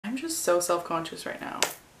just so self-conscious right now.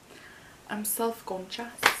 I'm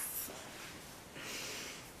self-conscious.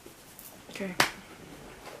 Okay.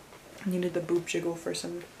 I needed the boob jiggle for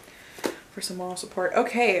some moral support.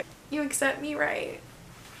 Okay. You accept me, right?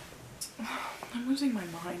 I'm losing my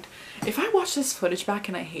mind. If I watch this footage back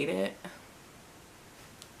and I hate it,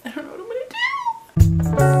 I don't know what I'm gonna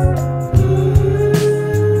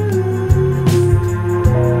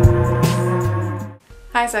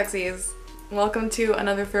do. Hi sexies. Welcome to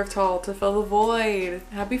another thrift haul to fill the void.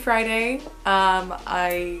 Happy Friday.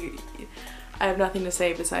 I have nothing to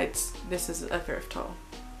say besides this is a thrift haul.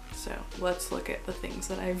 So let's look at the things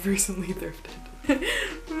that I've recently thrifted.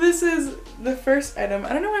 This is the first item. I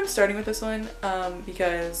don't know why I'm starting with this one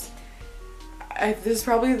because this is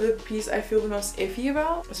probably the piece I feel the most iffy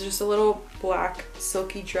about. It's just a little black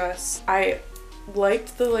silky dress. I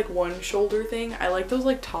liked the like one shoulder thing. I like those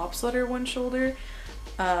like tops that are one shoulder.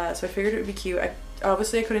 So I figured it would be cute.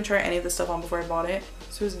 Obviously I couldn't try any of this stuff on before I bought it.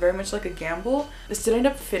 So it was very much like a gamble. This did end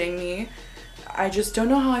up fitting me. I just don't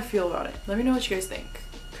know how I feel about it. Let me know what you guys think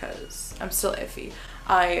because I'm still iffy.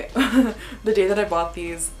 The day that I bought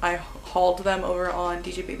these, I hauled them over on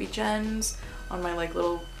DJ Baby Jen's on my like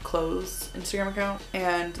little clothes Instagram account,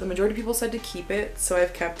 and the majority of people said to keep it, so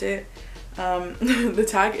I've kept it. The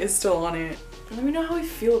tag is still on it. Let me know how I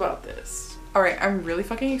feel about this. Alright, I'm really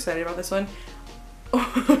fucking excited about this one.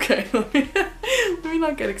 Okay, let me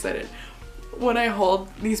not get excited. When I hauled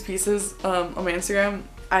these pieces on my Instagram,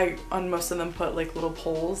 I on most of them put like little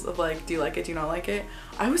polls of like, do you like it, do you not like it?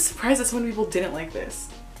 I was surprised that so many people didn't like this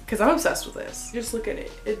because I'm obsessed with this. Just look at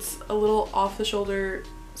it. It's a little off the shoulder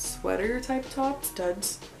sweater type top,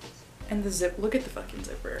 studs, and the zip. Look at the fucking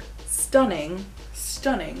zipper. Stunning,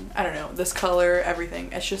 stunning. I don't know, this color,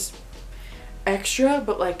 everything. It's just extra,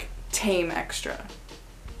 but like tame extra.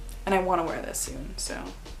 And I want to wear this soon, so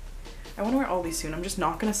I want to wear all these soon. I'm just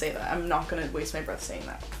not gonna say that. I'm not gonna waste my breath saying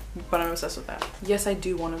that, but I'm obsessed with that. Yes, I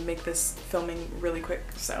do want to make this filming really quick,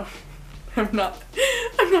 so I'm not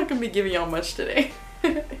gonna be giving y'all much today.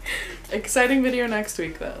 Exciting video next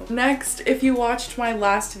week though. Next, if you watched my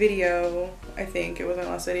last video, I think it was my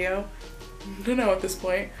last video, I don't know at this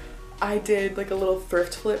point, I did like a little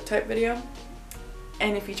thrift flip type video,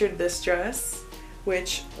 and it featured this dress,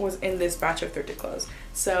 which was in this batch of thrifted clothes.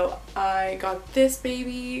 So I got this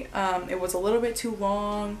baby. It was a little bit too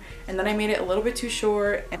long, and then I made it a little bit too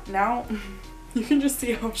short, and now you can just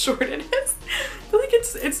see how short it is. But like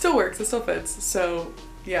it still works, it still fits. So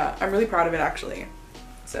yeah, I'm really proud of it actually.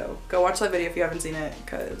 So go watch that video if you haven't seen it,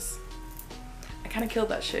 because I kind of killed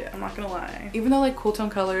that shit, I'm not gonna lie. Even though like cool tone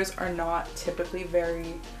colors are not typically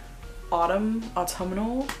very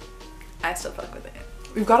autumnal, I still fuck with it.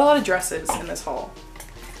 We've got a lot of dresses in this haul,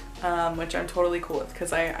 which I'm totally cool with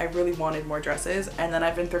because I really wanted more dresses, and then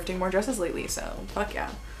I've been thrifting more dresses lately, so fuck yeah.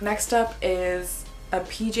 Next up is a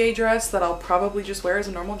PJ dress that I'll probably just wear as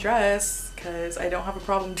a normal dress because I don't have a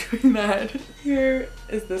problem doing that. Here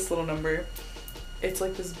is this little number. It's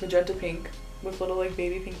like this magenta pink with little like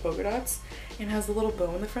baby pink polka dots, and it has a little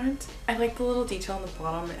bow in the front. I like the little detail on the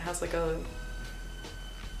bottom. It has like a,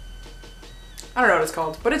 I don't know what it's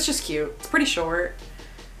called, but it's just cute. It's pretty short,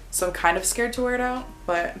 so I'm kind of scared to wear it out,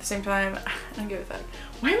 but at the same time, I don't give a fuck.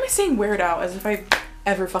 Why am I saying wear it out as if I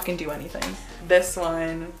ever fucking do anything? This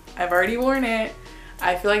one, I've already worn it.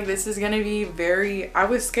 I feel like this is gonna be very, I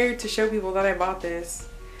was scared to show people that I bought this.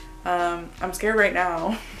 I'm scared right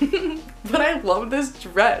now, but I love this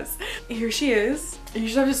dress. Here she is. You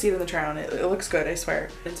just have to see it in the try on. It looks good, I swear.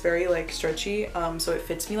 It's very like stretchy, so it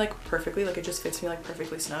fits me like perfectly, like it just fits me like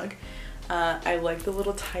perfectly snug. I like the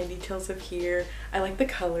little tiny details of here. I like the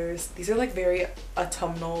colors. These are like very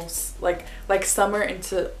autumnal, like summer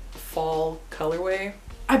into fall colorway.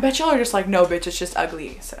 I bet y'all are just like, no bitch, it's just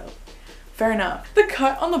ugly, so fair enough. The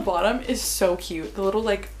cut on the bottom is so cute. The little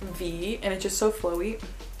like V, and it's just so flowy.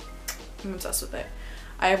 I'm obsessed with it.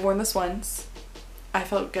 I have worn this once. I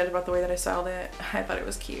felt good about the way that I styled it. I thought it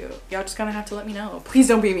was cute. Y'all just gonna have to let me know. Please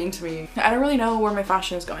don't be mean to me. I don't really know where my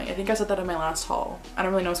fashion is going. I think I said that in my last haul. I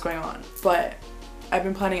don't really know what's going on, but I've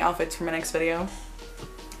been planning outfits for my next video,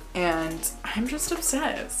 and I'm just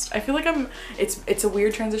obsessed. I feel like it's a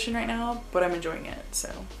weird transition right now, but I'm enjoying it, so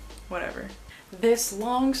whatever. This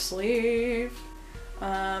long sleeve,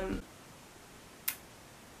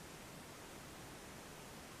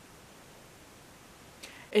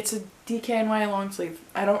 it's a DKNY long sleeve.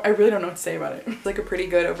 I really don't know what to say about it. It's like a pretty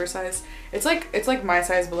good oversized. It's like my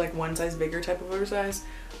size, but like one size bigger type of oversized.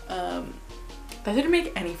 That didn't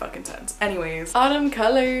make any fucking sense. Anyways, autumn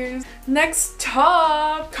colors. Next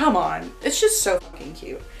top. Come on. It's just so fucking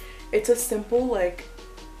cute. It's a simple like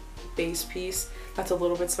base piece. That's a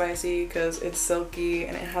little bit spicy because it's silky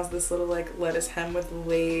and it has this little like lettuce hem with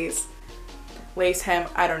lace hem.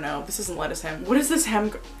 I don't know. This isn't lettuce hem. What is this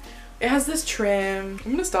hem? It has this trim.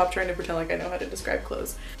 I'm gonna stop trying to pretend like I know how to describe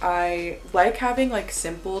clothes. I like having like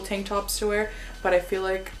simple tank tops to wear, but I feel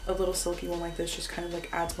like a little silky one like this just kind of like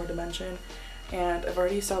adds more dimension. And I've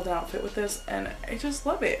already styled an outfit with this and I just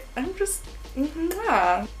love it. I'm just,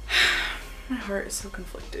 yeah. My heart is so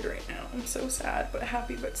conflicted right now. I'm so sad, but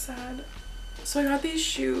happy but sad. So I got these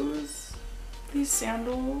shoes, these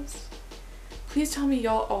sandals. Please tell me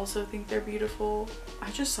y'all also think they're beautiful. I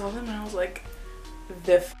just saw them and I was like,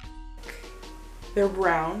 they're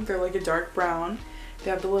brown. They're like a dark brown. They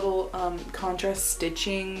have the little contrast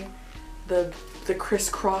stitching, the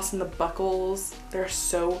crisscross and the buckles. They're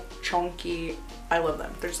so chunky. I love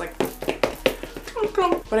them. They're just like,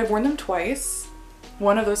 but I've worn them twice.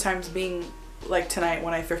 One of those times being like tonight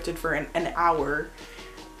when I thrifted for an hour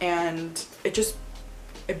and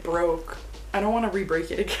it broke. I don't want to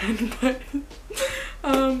re-break it again, but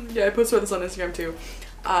yeah, I posted this on Instagram too.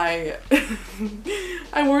 I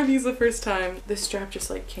wore these the first time. This strap just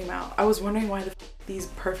like came out. I was wondering why these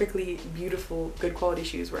perfectly beautiful good quality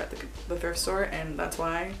shoes were at the thrift store, and that's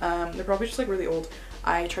why. They're probably just like really old.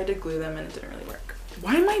 I tried to glue them and it didn't really work.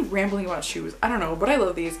 Why am I rambling about shoes? I don't know, but I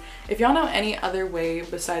love these. If y'all know any other way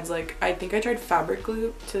besides like, I think I tried fabric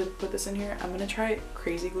glue to put this in here. I'm gonna try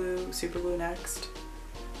crazy glue, super glue next.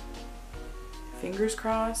 Fingers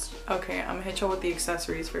crossed. Okay, I'm gonna hit y'all with the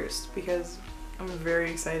accessories first because I'm very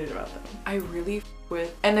excited about them. I really f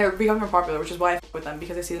with, and they're becoming more popular, which is why I f with them,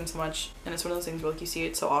 because I see them so much, and it's one of those things where like you see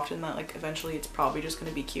it so often that like eventually it's probably just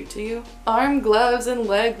gonna be cute to you. Arm gloves and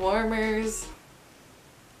leg warmers.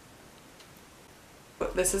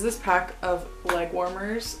 This is this pack of leg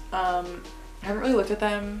warmers. I haven't really looked at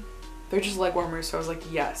them. They're just leg warmers, so I was like,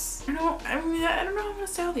 yes. I don't know how I'm gonna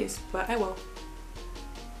style these, but I will.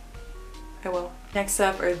 I will. Next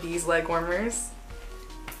up are these leg warmers.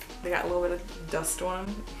 They got a little bit of dust on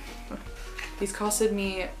them. These costed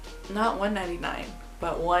me not $1.99,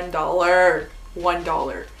 but $1.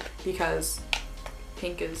 $1 because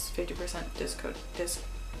pink is 50%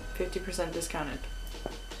 50% discounted.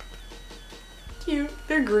 Cute.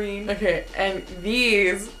 They're green. Okay, and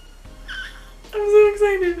these, I'm so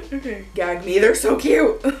excited. Okay, gag me. They're so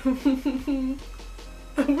cute.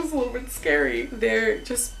 That was a little bit scary. They're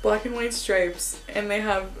just black and white stripes, and they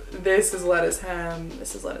have, this is lettuce hem,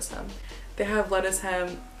 this is lettuce hem. They have lettuce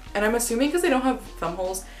hem, and I'm assuming because they don't have thumb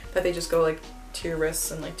holes that they just go like to your wrists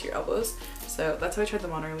and like to your elbows. So that's how I tried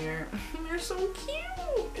them on earlier. They're so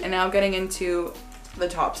cute. And now getting into the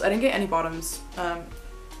tops. I didn't get any bottoms.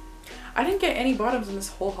 I didn't get any bottoms in this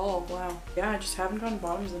whole haul. Wow. Yeah, I just haven't gotten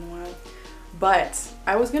bottoms in a while. But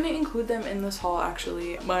I was gonna include them in this haul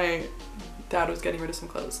actually. My dad was getting rid of some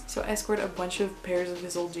clothes, so I scored a bunch of pairs of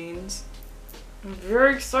his old jeans. I'm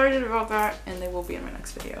very excited about that, and they will be in my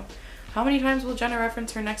next video. How many times will Jenna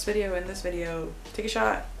reference her next video in this video? Take a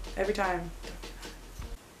shot every time.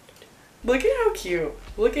 Look at how cute.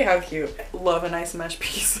 Look at how cute. Love a nice mesh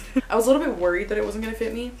piece. I was a little bit worried that it wasn't gonna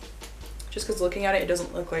fit me, just because looking at it, it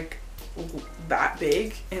doesn't look like that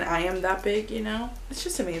big, and I am that big, you know? It's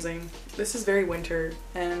just amazing. This is very winter,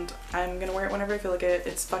 and I'm gonna wear it whenever I feel like it.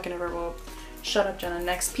 It's fucking adorable. Shut up, Jenna.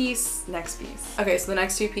 Next piece. Next piece. Okay, so the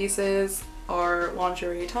next two pieces are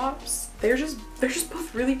lingerie tops. They're just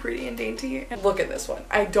both really pretty and dainty. And look at this one.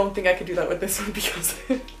 I don't think I could do that with this one because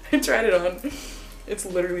I tried it on. It's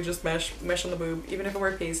literally just mesh on the boob. Even if I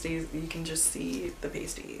wear pasties, you can just see the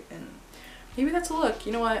pasty, and maybe that's a look.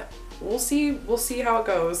 You know what? We'll see how it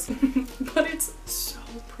goes. But it's so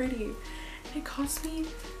pretty. And it cost me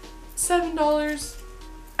 $7.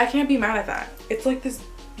 I can't be mad at that. It's like this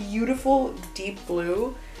beautiful deep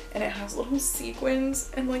blue, and it has little sequins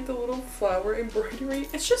and like the little flower embroidery.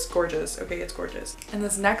 It's just gorgeous. Okay, it's gorgeous. And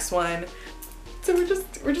this next one, so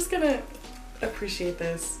we're just gonna appreciate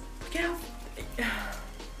this. Yeah.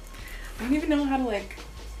 I don't even know how to like,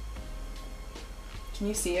 can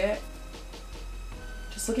you see it?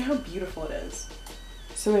 Just look at how beautiful it is.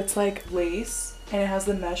 So it's like lace, and it has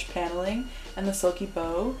the mesh paneling and the silky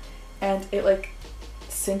bow, and it like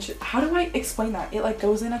cinches. How do I explain that? It like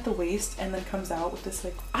goes in at the waist and then comes out with this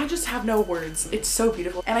like, I just have no words. It's so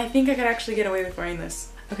beautiful, and I think I could actually get away with wearing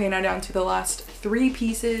this. Okay, now down to the last three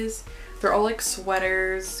pieces. They're all like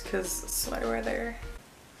sweaters, because sweater weather.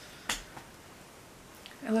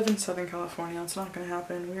 I live in Southern California. It's not gonna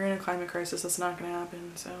happen. We're in a climate crisis. It's not gonna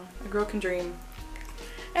happen. So a girl can dream.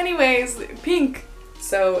 Anyways, pink.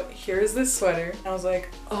 So here's this sweater. I was like,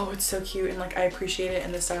 oh, it's so cute, and like I appreciate it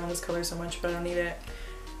in this style and this color so much, but I don't need it.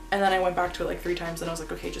 And then I went back to it like 3 times, and I was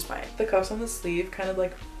like, okay, just buy it. The cuffs on the sleeve kind of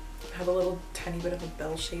like have a little tiny bit of a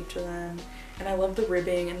bell shape to them. And I love the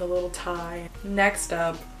ribbing and the little tie. Next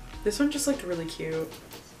up, this one just looked really cute,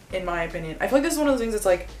 in my opinion. I feel like this is one of those things that's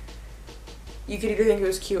like, you could either think it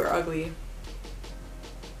was cute or ugly.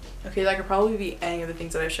 Okay, that could probably be any of the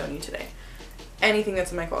things that I've shown you today. Anything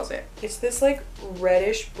that's in my closet. It's this like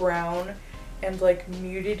reddish brown and like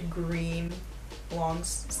muted green long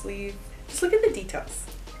sleeve. Just look at the details.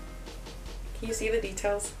 Can you see the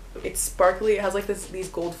details? It's sparkly. It has like these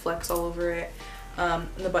gold flecks all over it. And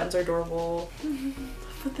the buttons are adorable.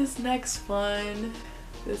 But this next one.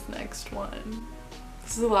 This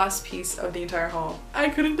is the last piece of the entire haul. I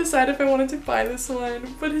couldn't decide if I wanted to buy this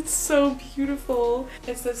one, but it's so beautiful.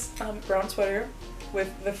 It's this brown sweater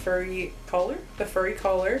with the furry collar,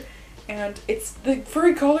 and the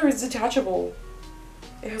furry collar is detachable.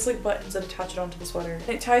 It has like buttons that attach it onto the sweater. And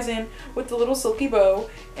it ties in with the little silky bow,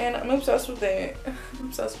 and I'm obsessed with it. I'm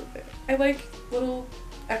obsessed with it. I like little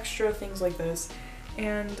extra things like this.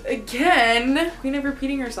 And again, Queen of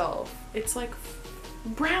repeating herself. It's like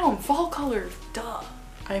brown, fall color, duh.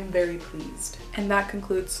 I'm very pleased. And that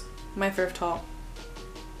concludes my thrift haul.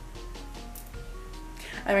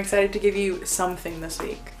 I'm excited to give you something this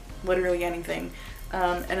week. Literally anything.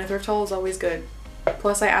 And a thrift haul is always good.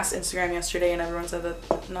 Plus I asked Instagram yesterday and everyone said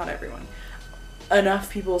that, not everyone,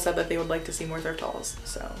 enough people said that they would like to see more thrift hauls.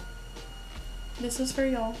 So this is for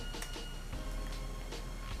y'all.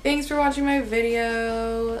 Thanks for watching my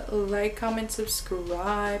video. Like, comment,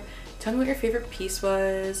 subscribe. Tell me what your favorite piece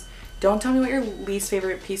was. Don't tell me what your least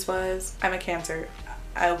favorite piece was. I'm a Cancer.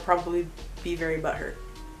 I'll probably be very butthurt.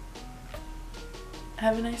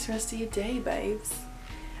 Have a nice rest of your day, babes.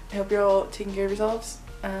 I hope you're all taking care of yourselves,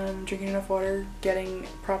 drinking enough water, getting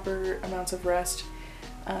proper amounts of rest,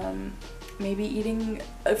 maybe eating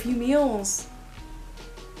a few meals.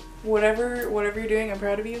 Whatever you're doing, I'm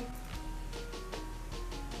proud of you.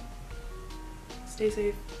 Stay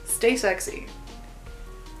safe. Stay sexy.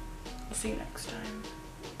 I'll see you next time.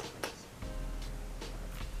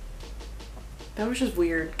 That was just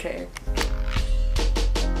weird, okay?